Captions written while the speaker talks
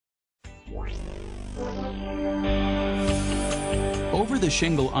Over the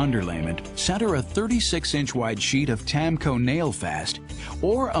shingle underlayment, center a 36-inch wide sheet of Tamko nail fast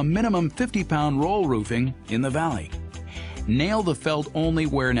or a minimum 50-pound roll roofing in the valley. Nail the felt only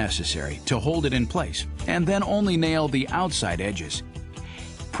where necessary to hold it in place, and then only nail the outside edges.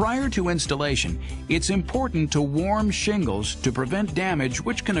 Prior to installation, it's important to warm shingles to prevent damage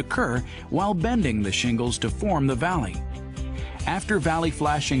which can occur while bending the shingles to form the valley. After valley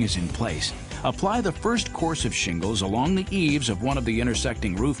flashing is in place, apply the first course of shingles along the eaves of one of the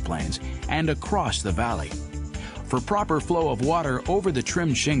intersecting roof planes and across the valley. For proper flow of water over the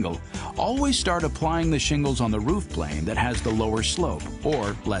trimmed shingle, always start applying the shingles on the roof plane that has the lower slope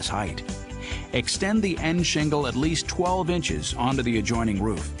or less height. Extend the end shingle at least 12 inches onto the adjoining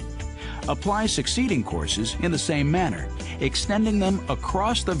roof. Apply succeeding courses in the same manner, extending them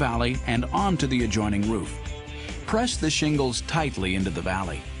across the valley and onto the adjoining roof. Press the shingles tightly into the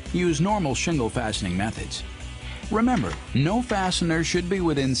valley. Use normal shingle fastening methods. Remember, no fastener should be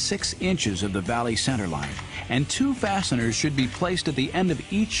within 6 inches of the valley center line, and 2 fasteners should be placed at the end of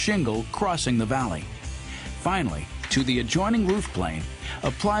each shingle crossing the valley. Finally, to the adjoining roof plane,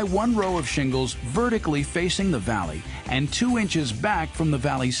 apply 1 row of shingles vertically facing the valley and 2 inches back from the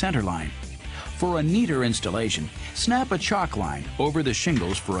valley center line. For a neater installation, snap a chalk line over the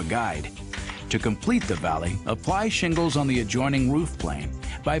shingles for a guide. To complete the valley, apply shingles on the adjoining roof plane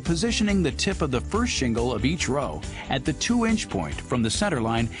by positioning the tip of the first shingle of each row at the 2-inch point from the center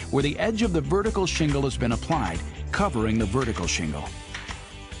line where the edge of the vertical shingle has been applied, covering the vertical shingle.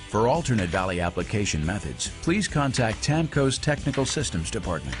 For alternate valley application methods, please contact Tamko's Technical Systems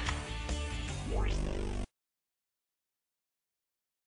Department.